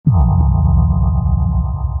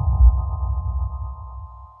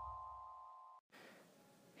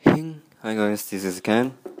Hi guys, this is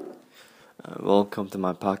Ken. Welcome to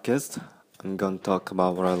my podcast. I'm gonna talk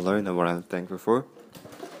about what I learned and what I'm thankful for.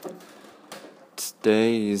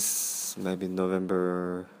 Today is maybe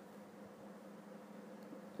November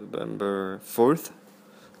 4th,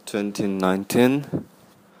 2019,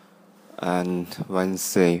 and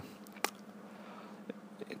Wednesday.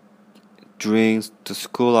 During the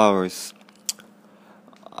school hours,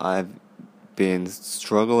 I've been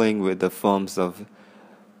struggling with the forms of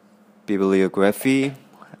bibliography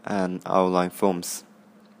and outline forms.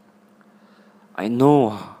 I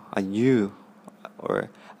knew, or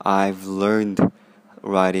I've learned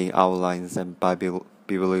writing outlines and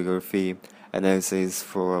bibliography and essays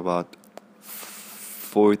for about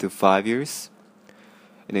 4 to 5 years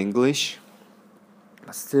in English.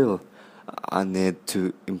 Still, I need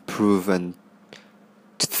to improve and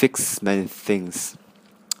to fix many things.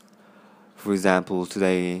 For example,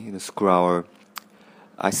 today in the school hour,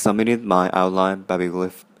 I submitted my outline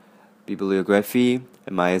bibliography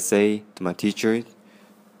and my essay to my teacher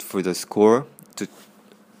for the score to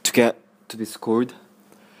get to be scored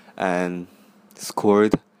and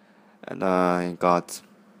scored, and I got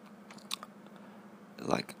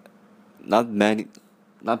like not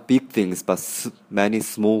big things but many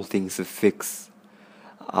small things to fix.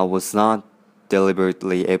 I was not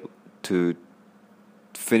deliberately able to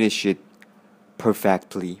finish it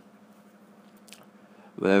perfectly.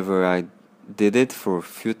 Whenever I did it for a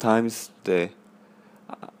few times,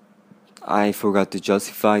 I forgot to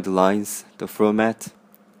justify the lines, the format,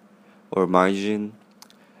 or margin,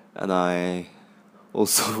 and I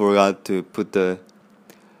also forgot to put the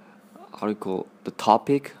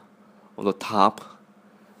topic on the top,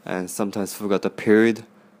 and sometimes forgot the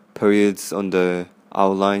periods on the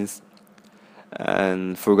outlines,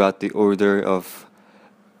 and forgot the order of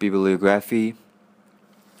bibliography.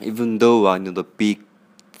 Even though I know the big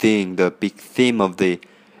theme of the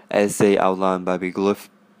essay outlined by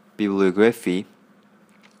bibliography,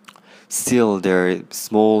 still there are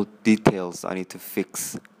small details I need to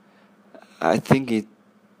fix. I think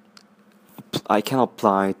I can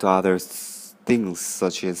apply to other things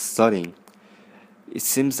such as studying. It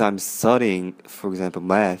seems I'm studying, for example,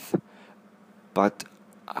 math, but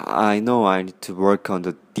I know I need to work on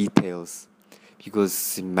the details,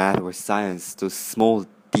 because in math or science, those small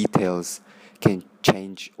details can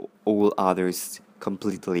change all others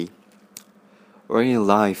completely. Or in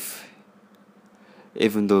life,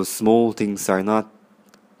 even though small things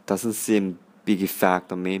doesn't seem big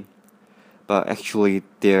effect on me, but actually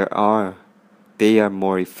they are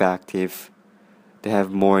more effective. They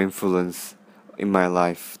have more influence in my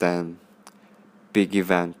life than big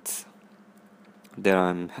events that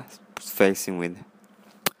I'm facing with.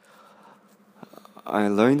 I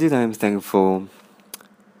learned it. I'm thankful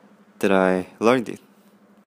that I learned it.